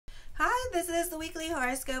This is the weekly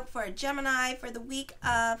horoscope for Gemini for the week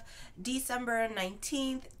of December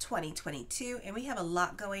 19th, 2022. And we have a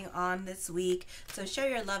lot going on this week. So show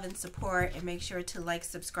your love and support and make sure to like,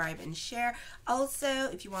 subscribe, and share. Also,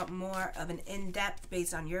 if you want more of an in-depth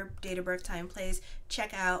based on your date of birth, time, place,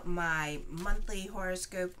 check out my monthly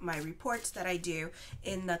horoscope, my reports that I do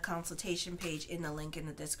in the consultation page in the link in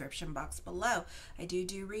the description box below. I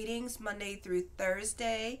do readings Monday through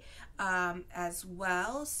Thursday as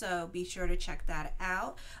well, so be sure to check that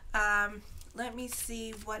out. Let me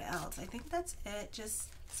see what else. I think that's it. Just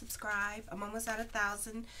subscribe. I'm almost at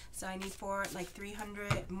 1,000, so I need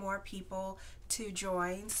 300 more people to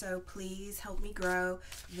join, so please help me grow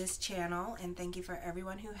this channel, and thank you for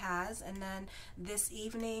everyone who has. And then this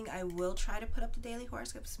evening I will try to put up the daily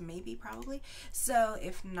horoscopes, maybe, probably. So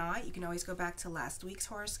if not, you can always go back to last week's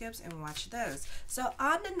horoscopes and watch those. So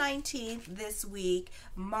on the 19th this week,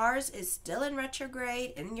 Mars is still in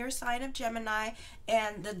retrograde in your sign of Gemini,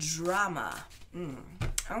 and the drama.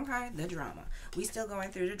 Okay, the drama. We still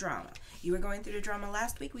going through the drama. You were going through the drama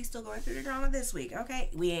last week. We still going through the drama this week. Okay,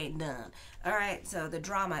 we ain't done. All right, so the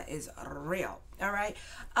drama is real. All right,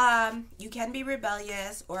 you can be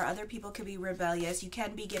rebellious, or other people could be rebellious. You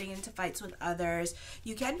can be getting into fights with others.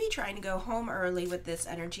 You can be trying to go home early with this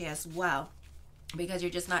energy as well, because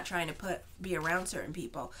you're just not trying to be around certain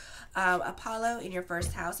people. Apollo in your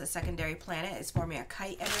first house, a secondary planet, is forming a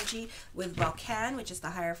kite energy with Vulcan, which is the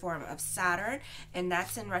higher form of Saturn, and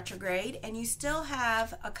that's in retrograde. And you still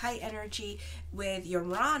have a kite energy with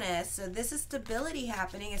Uranus, so this is stability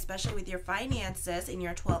happening, especially with your finances in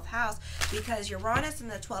your 12th house, because Uranus in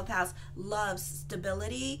the 12th house loves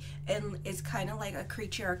stability and is kind of like a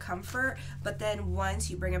creature of comfort. But then once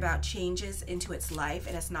you bring about changes into its life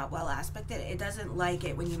and it's not well aspected, it doesn't like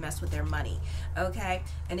it when you mess with their money, okay?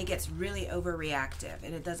 And it gets really overreactive,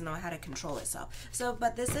 and it doesn't know how to control itself. So,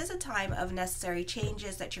 but this is a time of necessary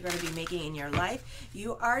changes that you're going to be making in your life.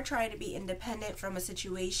 You are trying to be independent from a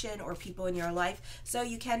situation or people in your life, so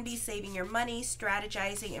you can be saving your money,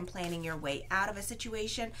 strategizing, and planning your way out of a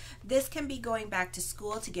situation. This can be going back to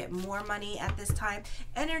school to get more money at this time.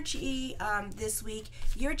 Energy this week,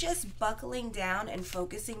 you're just buckling down and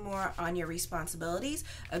focusing more on your responsibilities.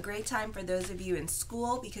 A great time for those of you in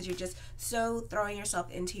school, because you're just so throwing yourself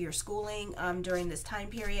into your schooling during this time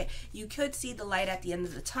period. You could see the light at the end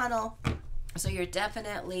of the tunnel, so you're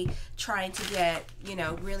definitely trying to get,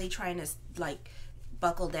 really trying to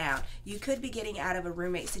buckle down. You could be getting out of a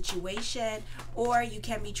roommate situation, or you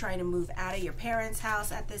can be trying to move out of your parents'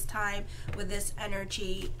 house at this time with this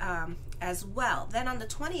energy as well. Then on the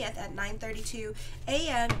 20th at 9:32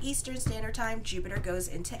 a.m. Eastern Standard Time, Jupiter goes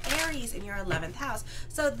into Aries in your 11th house.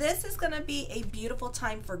 So this is going to be a beautiful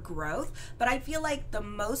time for growth, but I feel like the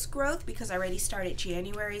most growth, because I already started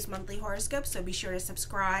January's monthly horoscope, so be sure to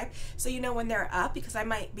subscribe so you know when they're up, because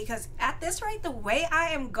at this rate, the way I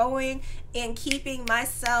am going and keeping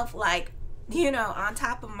myself on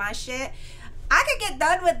top of my shit, I could get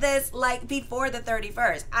done with this before the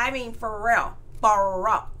 31st. I mean, for real.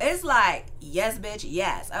 It's yes, bitch,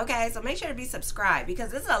 yes. Okay, so make sure to be subscribed, because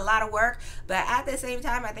this is a lot of work, but at the same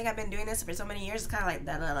time, I think I've been doing this for so many years, it's kind of like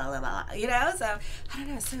blah, blah, blah, blah, blah, so I don't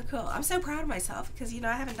know, it's so cool. I'm so proud of myself, because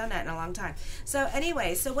I haven't done that in a long time. So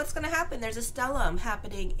anyway, so what's going to happen? There's a stellium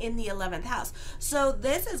happening in the 11th house, so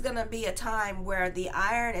this is going to be a time where the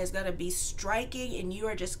iron is going to be striking, and you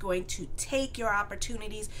are just going to take your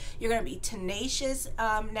opportunities. You're going to be tenacious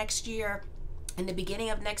next year, in the beginning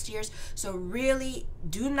of next year. So really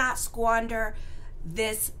do not squander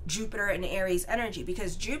this Jupiter and Aries energy,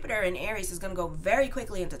 because Jupiter in Aries is going to go very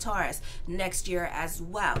quickly into Taurus next year as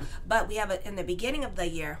well. But we have in the beginning of the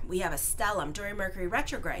year, we have a stellium during Mercury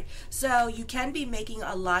retrograde, so you can be making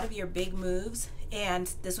a lot of your big moves, and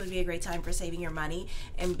this would be a great time for saving your money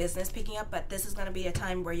and business picking up. But this is going to be a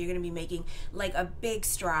time where you're going to be making a big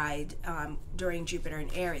stride during Jupiter and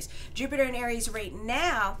Aries. Jupiter and Aries right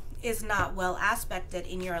now is not well aspected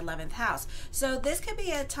in your 11th house, so this could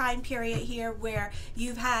be a time period here where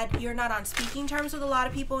you're not on speaking terms with a lot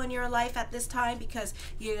of people in your life at this time, because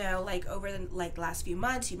over the last few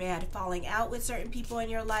months you may have had falling out with certain people in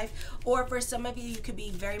your life, or for some of you could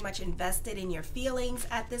be very much invested in your feelings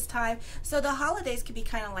at this time. So the holidays could be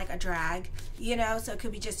kind of like a drag, so it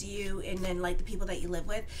could be just you and then the people that you live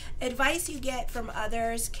with. Advice you get from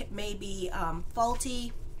others may be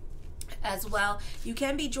faulty, as well. You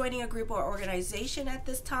can be joining a group or organization at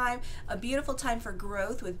this time. A beautiful time for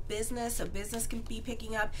growth with business. A business can be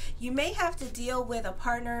picking up. You may have to deal with a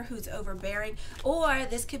partner who's overbearing, or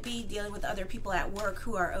this could be dealing with other people at work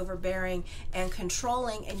who are overbearing and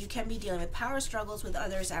controlling, and you can be dealing with power struggles with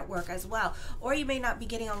others at work as well. Or you may not be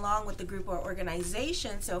getting along with the group or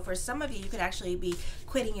organization, so for some of you, you could actually be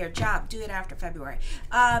quitting your job. Do it after February.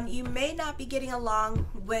 You may not be getting along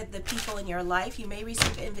with the people in your life. You may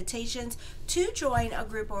receive invitations to join a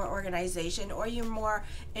group or organization, or you're more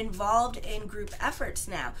involved in group efforts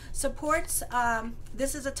now. Supports,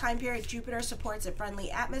 this is a time period Jupiter supports a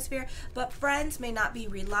friendly atmosphere, but friends may not be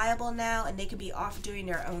reliable now, and they could be off doing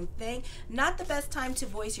their own thing. Not the best time to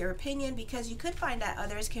voice your opinion, because you could find that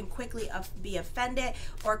others can quickly be offended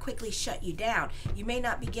or quickly shut you down. You may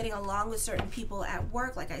not be getting along with certain people at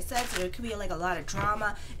work, like I said, so there could be like a lot of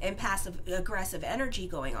drama and passive aggressive energy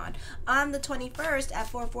going on. On the 21st at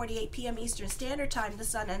 4:48 p.m. Eastern Standard Time, the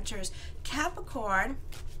Sun enters Capricorn.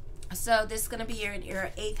 So this is going to be your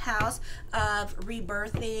 8th house of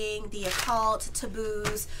rebirthing, the occult,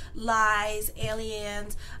 taboos, lies,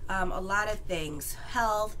 aliens, a lot of things,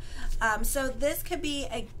 health. So this could be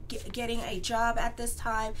getting a job at this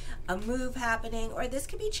time, a move happening, or this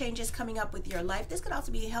could be changes coming up with your life. This could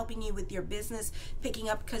also be helping you with your business picking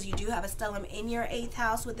up, because you do have a stellium in your 8th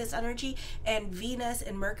house with this energy, and Venus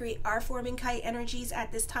and Mercury are forming kite energies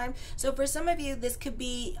at this time. So for some of you, this could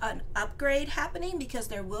be an upgrade happening, because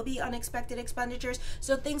there will be unexpected expenditures.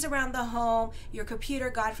 So things around the home, your computer,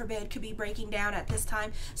 God forbid, could be breaking down at this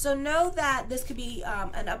time. So know that this could be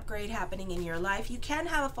an upgrade happening in your life. You can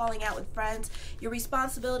have a falling out with friends. Your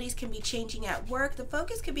responsibilities can be changing at work. The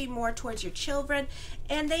focus could be more towards your children,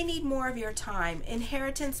 and they need more of your time.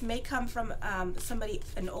 Inheritance may come from somebody,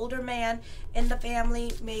 an older man in the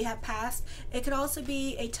family may have passed. It could also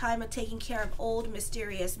be a time of taking care of old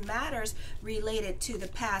mysterious matters related to the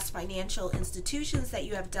past financial institutions that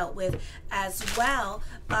you have dealt with as well,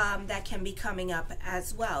 that can be coming up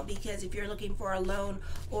as well. Because if you're looking for a loan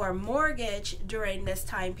or mortgage during this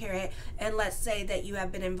time period, and let's say that you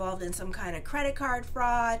have been involved in some kind of credit card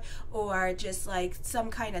fraud, or just like some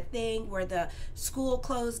kind of thing where the school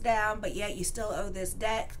closed down but yet you still owe this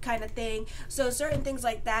debt kind of thing. So certain things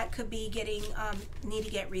like that could be getting need to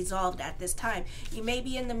get resolved at this time. You may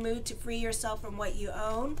be in the mood to free yourself from what you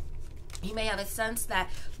own. You may have a sense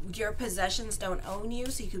that your possessions don't own you,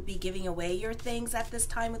 so you could be giving away your things at this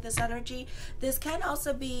time with this energy. This can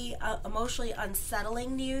also be emotionally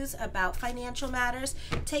unsettling news about financial matters.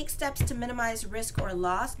 Take steps to minimize risk or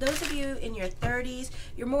loss. Those of you in your 30s,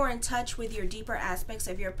 you're more in touch with your deeper aspects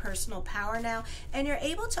of your personal power now, and you're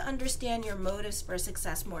able to understand your motives for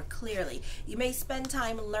success more clearly. You may spend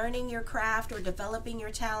time learning your craft or developing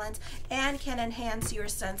your talents, and can enhance your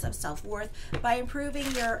sense of self-worth by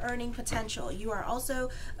improving your earning potential. You are also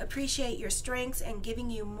appreciate your strengths and giving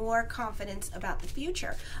you more confidence about the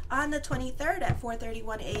future. On the 23rd at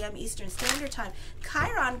 4:31 a.m. Eastern Standard Time,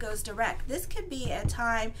 Chiron goes direct. This could be a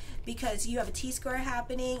time because you have a T-square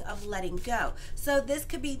happening of letting go. So this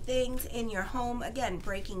could be things in your home, again,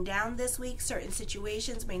 breaking down this week. Certain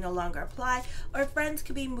situations may no longer apply, or friends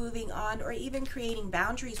could be moving on, or even creating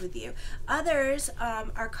boundaries with you. Others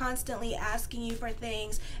are constantly asking you for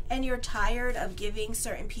things, and you're tired of giving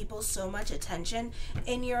certain people so much attention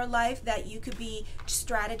in your life that you could be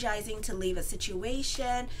strategizing to leave a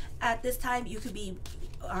situation. At this time, you could be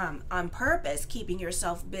on purpose keeping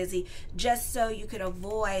yourself busy just so you could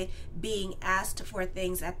avoid being asked for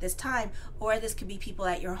things at this time. Or this could be people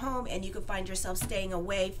at your home, and you could find yourself staying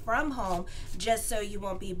away from home just so you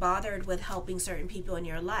won't be bothered with helping certain people in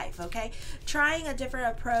your life. Okay, trying a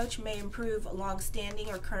different approach may improve long-standing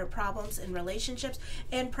or current problems in relationships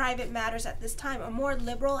and private matters at this time. A more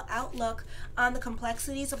liberal outlook on the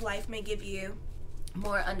complexities of life may give you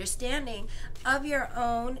more understanding of your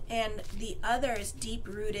own and the others'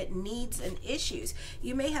 deep-rooted needs and issues.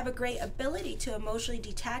 You may have a great ability to emotionally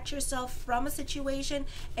detach yourself from a situation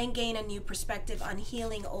and gain a new perspective on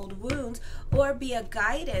healing old wounds, or be a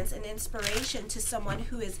guidance and inspiration to someone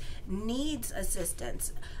who needs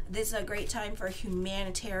assistance. This is a great time for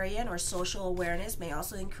humanitarian or social awareness may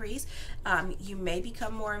also increase. You may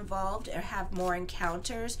become more involved or have more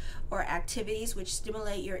encounters or activities which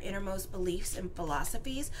stimulate your innermost beliefs and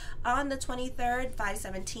philosophies. On the 23rd,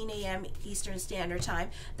 5:17 a.m. Eastern Standard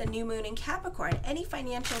Time, the new moon in Capricorn. Any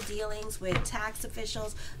financial dealings with tax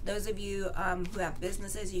officials, those of you who have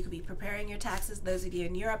businesses, you could be preparing your taxes. Those of you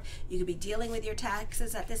in Europe, you could be dealing with your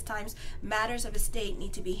taxes at this time. Matters of estate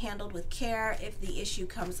need to be handled with care if the issue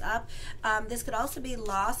comes up. This could also be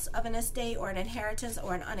loss of an estate or an inheritance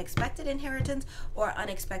or an unexpected inheritance or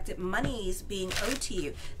unexpected monies being owed to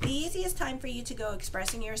you. The easiest time for you to go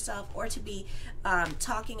expressing yourself or to be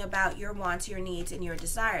talking about your wants, your needs, and your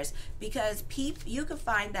desires, because you could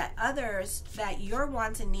find that that your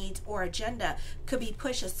wants and needs or agenda could be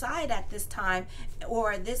pushed aside at this time,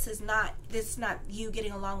 or this is not you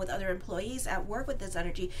getting along with other employees at work with this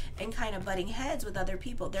energy and kind of butting heads with other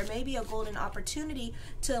people. There may be a golden opportunity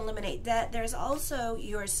to eliminate debt. There's also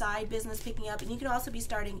your side business picking up, and you can also be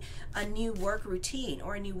starting a new work routine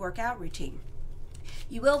or a new workout routine.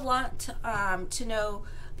 You will want to know,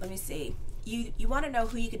 let me see, you want to know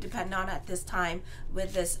who you could depend on at this time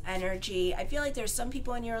with this energy. I feel like there's some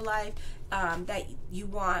people in your life that you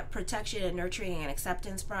want protection and nurturing and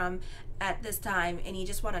acceptance from at this time, and you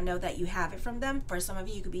just want to know that you have it from them. For some of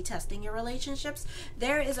you, you could be testing your relationships.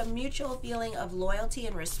 There is a mutual feeling of loyalty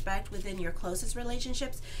and respect within your closest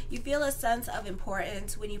relationships. You feel a sense of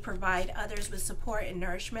importance when you provide others with support and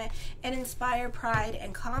nourishment and inspire pride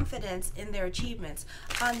and confidence in their achievements.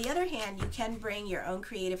 On the other hand, you can bring your own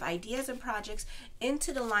creative ideas and projects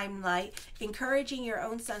into the limelight, encouraging your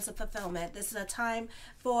own sense of fulfillment. This is a time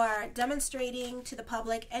for demonstrating to the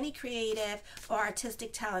public any creative or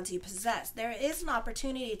artistic talents you possess. There is an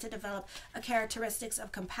opportunity to develop a characteristics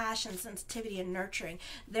of compassion, sensitivity, and nurturing.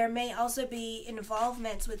 There may also be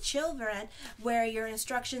involvements with children where your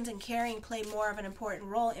instructions and caring play more of an important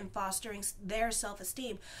role in fostering their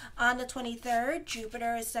self-esteem. On the 23rd,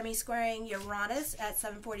 Jupiter is semi-squaring Uranus at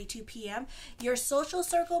 7:42 p.m. Your social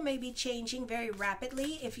circle may be changing very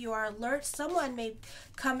rapidly. If you are alert, someone may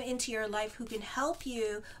come into your life who can help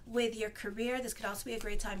you with your career. This could also be a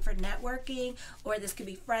great time for networking, or this could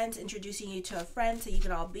be friends introducing you to a friend so you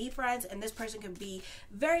can all be friends, and this person could be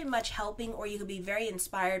very much helping, or you could be very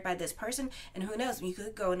inspired by this person, and who knows, you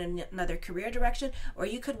could go in another career direction, or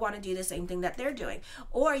you could want to do the same thing that they're doing,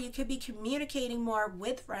 or you could be communicating more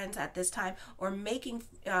with friends at this time, or making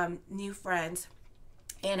new friends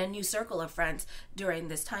and a new circle of friends during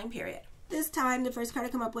this time period. This time, the first card I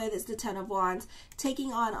come up with is the Ten of Wands,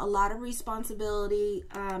 taking on a lot of responsibility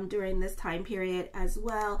during this time period as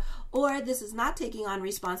well. Or this is not taking on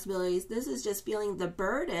responsibilities. This is just feeling the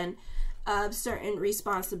burden of certain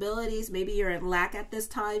responsibilities. Maybe you're in lack at this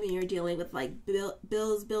time and you're dealing with like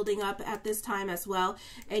bills building up at this time as well,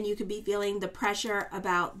 and you could be feeling the pressure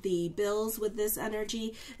about the bills with this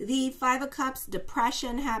energy. The Five of Cups,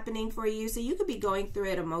 depression happening for you, so you could be going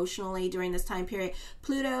through it emotionally during this time period.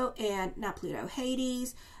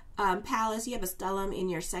 Hades, Pallas, you have a stellium in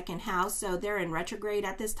your second house, so they're in retrograde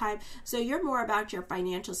at this time, so you're more about your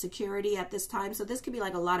financial security at this time. So this could be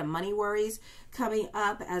like a lot of money worries coming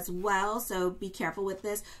up as well, so be careful with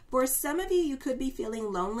this. For some of you, you could be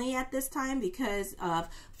feeling lonely at this time because of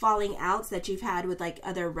falling outs that you've had with like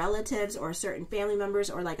other relatives or certain family members,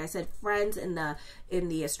 or like I said, friends in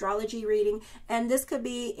the astrology reading. And this could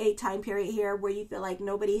be a time period here where you feel like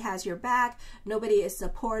nobody has your back, nobody is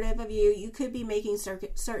supportive of you. You could be making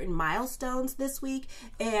certain milestones this week,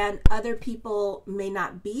 and other people may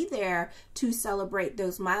not be there to celebrate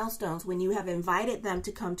those milestones when you have invited them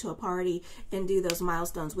to come to a party and do those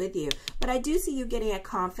milestones with you. But I do see you getting a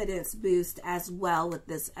confidence boost as well with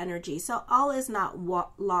this energy. So all is not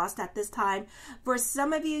lost at this time. For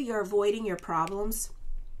some of you, you're avoiding your problems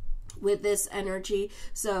with this energy,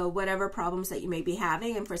 so whatever problems that you may be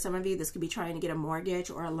having, and for some of you, this could be trying to get a mortgage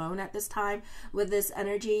or a loan at this time with this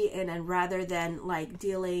energy, and then rather than like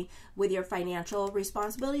dealing with your financial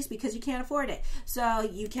responsibilities because you can't afford it, so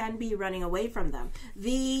you can be running away from them.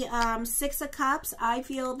 The Six of Cups, I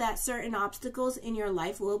feel that certain obstacles in your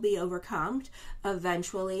life will be overcome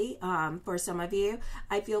eventually. For some of you,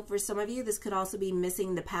 I feel for some of you, this could also be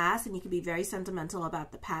missing the past, and you could be very sentimental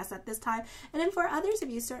about the past at this time. And then for others of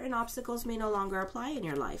you, certain obstacles may no longer apply in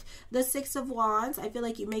your life. The Six of Wands, I feel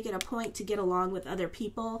like you make it a point to get along with other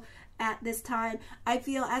people at this time. I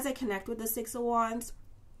feel as I connect with the Six of Wands,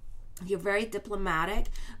 you're very diplomatic,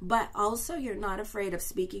 but also you're not afraid of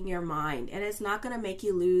speaking your mind, and it's not going to make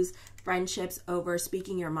you lose friendships over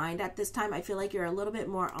speaking your mind at this time. I feel like you're a little bit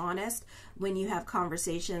more honest when you have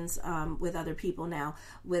conversations with other people now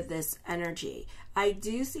with this energy. I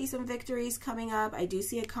do see some victories coming up. I do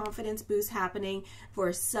see a confidence boost happening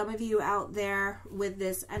for some of you out there with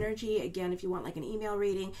this energy. Again, if you want like an email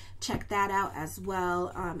reading, check that out as well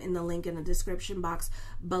in the link in the description box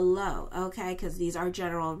below, okay? Because these are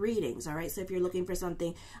general readings, all right? So if you're looking for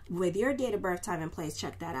something with your date of birth, time, and place,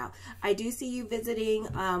 check that out. I do see you visiting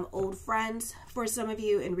old friends for some of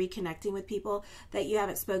you and reconnecting with people that you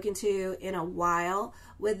haven't spoken to in a while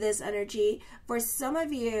with this energy. For some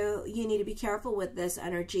of you, you need to be careful with this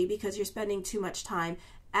energy because you're spending too much time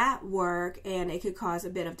at work, and it could cause a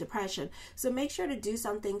bit of depression. So make sure to do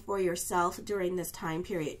something for yourself during this time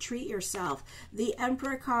period. Treat yourself. The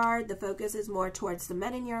Emperor card, the focus is more towards the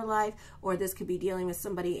men in your life, or this could be dealing with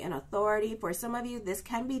somebody in authority. For some of you, this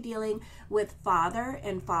can be dealing with father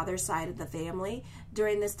and father's side of the family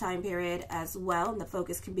during this time period as well. And the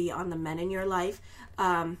focus can be on the men in your life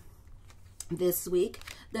this week.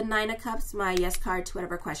 The Nine of Cups, my yes card to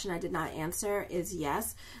whatever question I did not answer is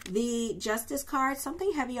yes. The Justice card,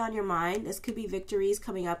 something heavy on your mind. This could be victories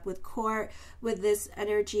coming up with court with this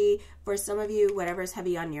energy. For some of you, whatever is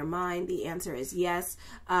heavy on your mind, the answer is yes.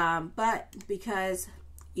 But because,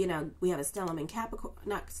 you know, we have a stellium in Capricorn,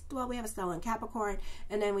 we have a stellium in Capricorn,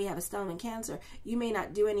 and then we have a stellium in Cancer. You may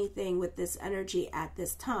not do anything with this energy at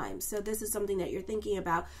this time. So this is something that you're thinking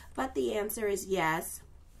about, but the answer is yes.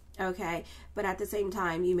 Okay, but at the same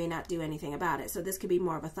time, you may not do anything about it. So this could be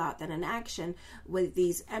more of a thought than an action with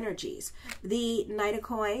these energies. The Knight of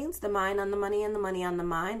Coins, the mind on the money and the money on the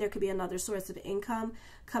mind. There could be another source of income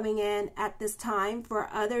coming in at this time. For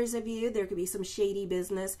others of you, there could be some shady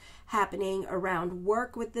business happening around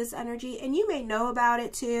work with this energy. And you may know about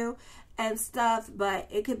it too and stuff, but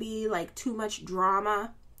it could be like too much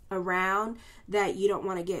drama around that you don't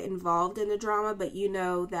want to get involved in the drama, but you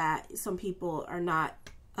know that some people are not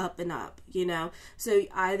up and up, you know. So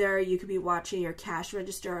either you could be watching your cash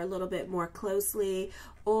register a little bit more closely,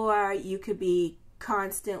 or you could be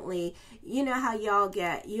constantly, you know how y'all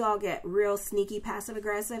get real sneaky passive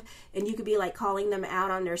aggressive, and you could be like calling them out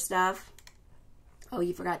on their stuff. Oh,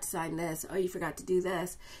 you forgot to sign this. Oh, you forgot to do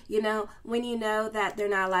this. You know, when you know that they're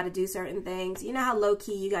not allowed to do certain things, you know how low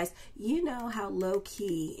key you guys, you know how low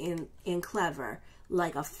key and clever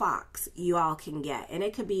like a fox you all can get. And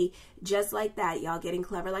it could be just like that, y'all getting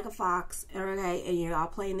clever like a fox, okay, and you're all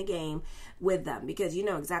playing the game with them because you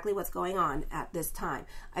know exactly what's going on at this time.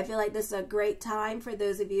 I feel like this is a great time for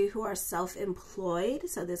those of you who are self-employed,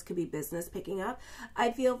 so this could be business picking up.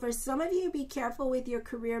 I feel for some of you, be careful with your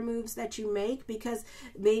career moves that you make, because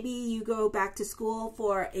maybe you go back to school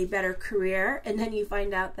for a better career and then you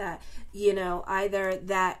find out that, you know, either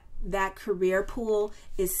that career pool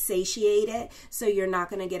is satiated, so you're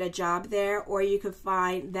not going to get a job there, or you could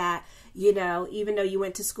find that, you know, even though you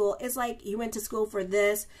went to school, it's like you went to school for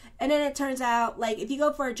this, and then it turns out, like, if you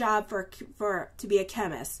go for a job to be a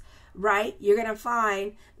chemist, right, you're going to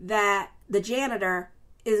find that the janitor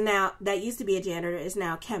is now, that used to be a janitor, is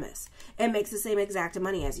now a chemist and makes the same exact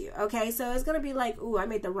money as you. Okay, so it's going to be like, ooh, I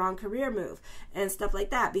made the wrong career move and stuff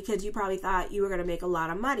like that, because you probably thought you were going to make a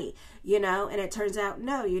lot of money, you know, and it turns out,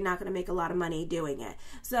 no, you're not going to make a lot of money doing it.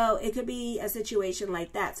 So it could be a situation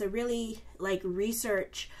like that. So really, like,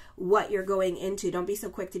 research what you're going into. Don't be so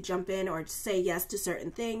quick to jump in or say yes to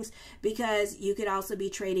certain things, because you could also be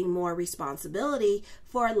trading more responsibility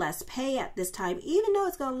for less pay at this time, even though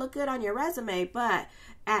it's going to look good on your resume, but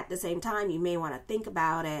at the same time, you may want to think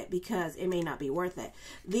about it because it may not be worth it.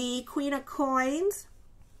 The Queen of Coins,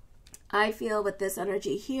 I feel with this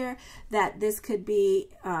energy here that this could be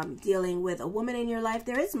dealing with a woman in your life.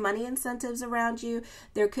 There is money incentives around you.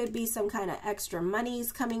 There could be some kind of extra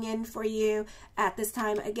monies coming in for you at this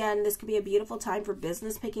time. Again, this could be a beautiful time for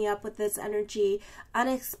business picking up with this energy.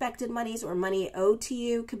 Unexpected monies or money owed to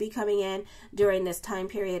you could be coming in during this time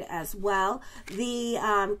period as well.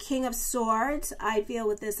 The King of Swords, I feel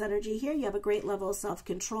with this energy here, you have a great level of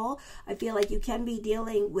self-control. I feel like you can be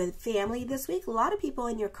dealing with family this week. A lot of people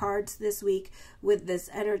in your cards this week with this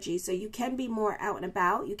energy, so you can be more out and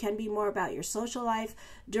about. You can be more about your social life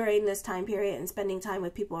during this time period and spending time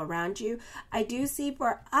with people around you. I do see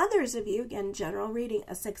for others of you, again, general reading,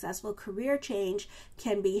 a successful career change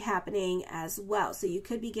can be happening as well. So you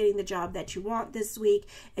could be getting the job that you want this week,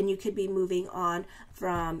 and you could be moving on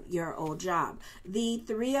from your old job. The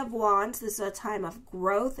Three of Wands, this is a time of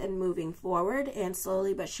growth and moving forward, and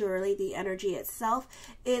slowly but surely the energy itself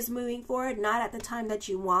is moving forward, not at the time that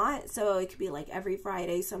you want. So it could be like every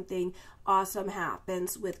Friday something awesome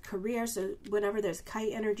happens with career, so whenever there's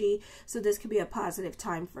kite energy, so this could be a positive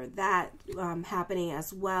time for that happening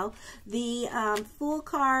as well. The Fool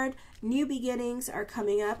card, new beginnings are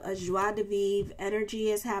coming up, a joie de vivre energy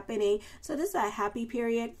is happening, so this is a happy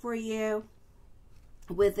period for you.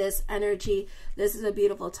 With this energy, this is a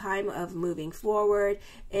beautiful time of moving forward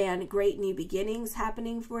and great new beginnings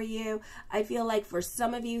happening for you. I feel like for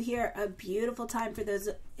some of you here, a beautiful time for those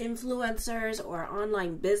influencers or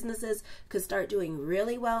online businesses could start doing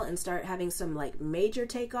really well and start having some like major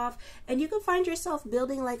takeoff, and you can find yourself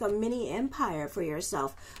building like a mini empire for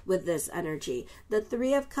yourself with this energy. The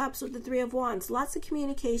Three of Cups with the Three of Wands, lots of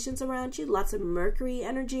communications around you, lots of Mercury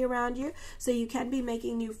energy around you, so you can be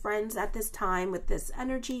making new friends at this time with this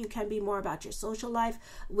energy. You can be more about your social life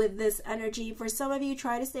with this energy. For some of you,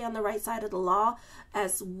 try to stay on the right side of the law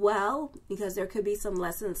as well, because there could be some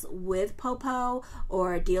lessons with popo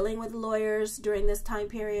or dealing with lawyers during this time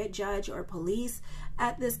period, judge or police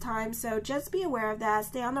at this time. So just be aware of that.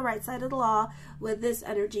 Stay on the right side of the law with this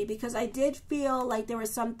energy, because I did feel like there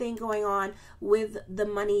was something going on with the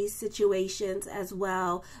money situations as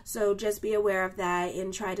well. So just be aware of that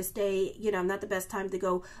and try to stay, you know, not the best time to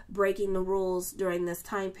go breaking the rules during this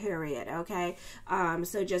time period, okay?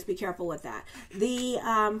 So just be careful with that.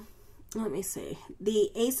 Let me see.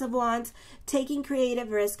 The Ace of Wands, taking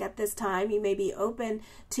creative risk at this time. You may be open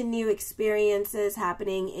to new experiences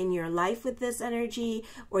happening in your life with this energy,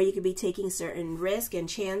 or you could be taking certain risk and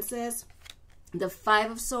chances. The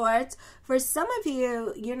Five of Swords. For some of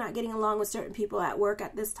you, you're not getting along with certain people at work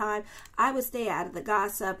at this time. I would stay out of the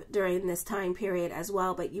gossip during this time period as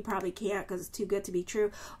well, but you probably can't because it's too good to be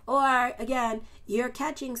true. Or, again, you're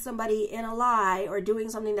catching somebody in a lie or doing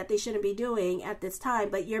something that they shouldn't be doing at this time,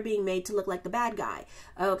 but you're being made to look like the bad guy,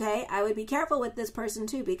 okay? I would be careful with this person,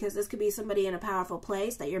 too, because this could be somebody in a powerful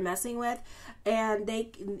place that you're messing with, and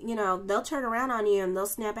they, you know, they'll turn around on you and they'll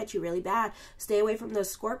snap at you really bad. Stay away from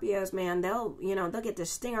those Scorpios, man. They'll get their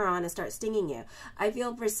stinger on and start stinging you. I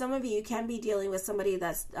feel for some of you, you can be dealing with somebody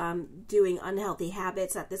that's doing unhealthy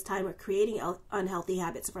habits at this time, or creating unhealthy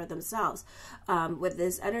habits for themselves with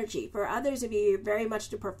this energy. For others of you, you're very much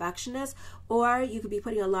the perfectionist, or you could be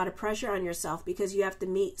putting a lot of pressure on yourself because you have to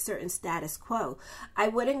meet certain status quo. I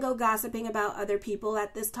wouldn't go gossiping about other people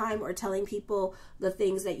at this time or telling people the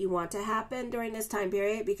things that you want to happen during this time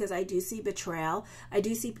period, because I do see betrayal. I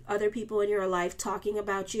do see other people in your life talking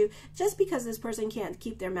about you just because this person can't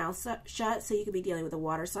keep their mouth shut. So you could be dealing with a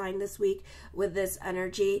water sign this week with this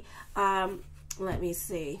energy. Let me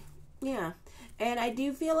see. Yeah. And I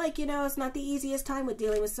do feel like, you know, it's not the easiest time with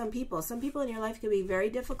dealing with some people. Some people in your life can be very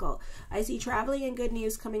difficult. I see traveling and good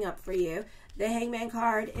news coming up for you. The Hangman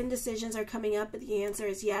card, indecisions are coming up, but the answer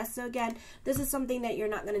is yes. So again, this is something that you're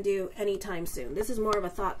not going to do anytime soon. This is more of a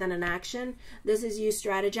thought than an action. This is you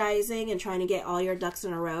strategizing and trying to get all your ducks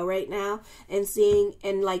in a row right now, and seeing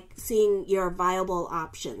your viable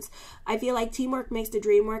options. I feel like teamwork makes the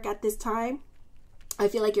dream work at this time. I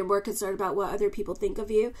feel like you're more concerned about what other people think of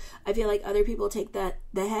you. I feel like other people take the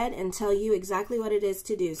head and tell you exactly what it is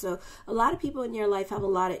to do. So a lot of people in your life have a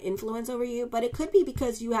lot of influence over you, but it could be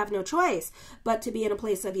because you have no choice but to be in a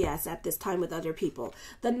place of yes at this time with other people.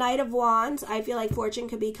 The Knight of Wands, I feel like fortune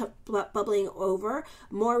could be bubbling over.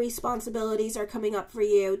 More responsibilities are coming up for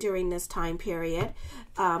you during this time period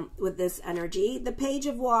with this energy. The Page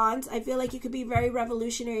of Wands, I feel like you could be very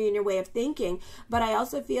revolutionary in your way of thinking, but I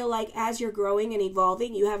also feel like as you're growing and evolving,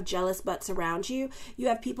 you have jealous butts around you. You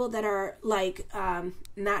have people that are like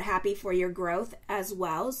not happy for your growth as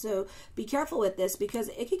well. So be careful with this, because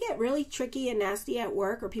it could get really tricky and nasty at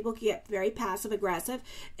work, or people can get very passive aggressive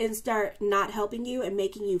and start not helping you and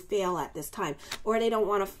making you fail at this time, or they don't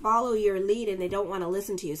want to follow your lead and they don't want to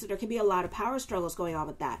listen to you. So there could be a lot of power struggles going on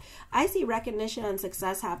with that. I see recognition and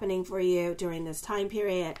success happening for you during this time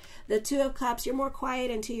period. The Two of Cups, you're more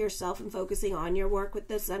quiet into yourself and focusing on your work with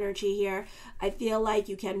this energy here. I feel like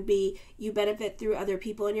you benefit through other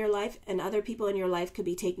people in your life, and other people in your life could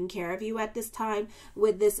be taking care of you at this time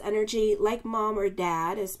with this energy, like mom or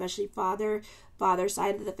dad, especially father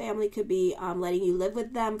side of the family could be letting you live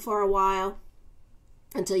with them for a while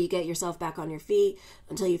until you get yourself back on your feet,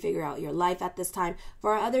 until you figure out your life at this time.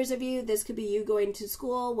 For others of you, this could be you going to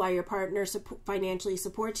school while your partner financially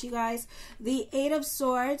supports you guys. The Eight of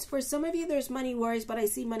Swords, for some of you, there's money worries, but I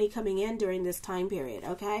see money coming in during this time period,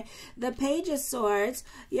 okay? The Page of Swords,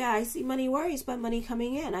 yeah, I see money worries, but money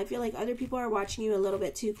coming in. I feel like other people are watching you a little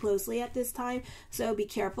bit too closely at this time, so be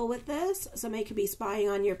careful with this. Somebody could be spying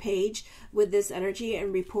on your page with this energy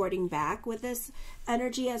and reporting back with this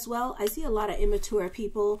energy as well. I see a lot of immature people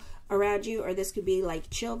around you, or this could be like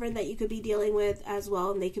children that you could be dealing with as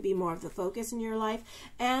well, and they could be more of the focus in your life.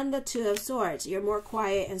 And the Two of Swords, you're more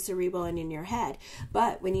quiet and cerebral and in your head,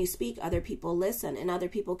 but when you speak, other people listen, and other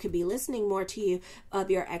people could be listening more to you of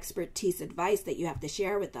your expertise advice that you have to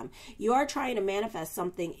share with them. You are trying to manifest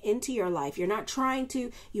something into your life. You're not trying to,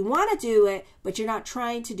 you want to do it, but you're not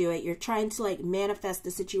trying to do it. You're trying to like manifest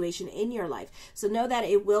the situation in your life. So know that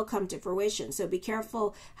it will come to fruition. So be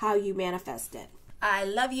careful how you manifest it. I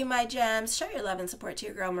love you, my gems. Show your love and support to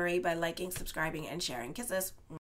your girl Marie by liking, subscribing, and sharing. Kisses.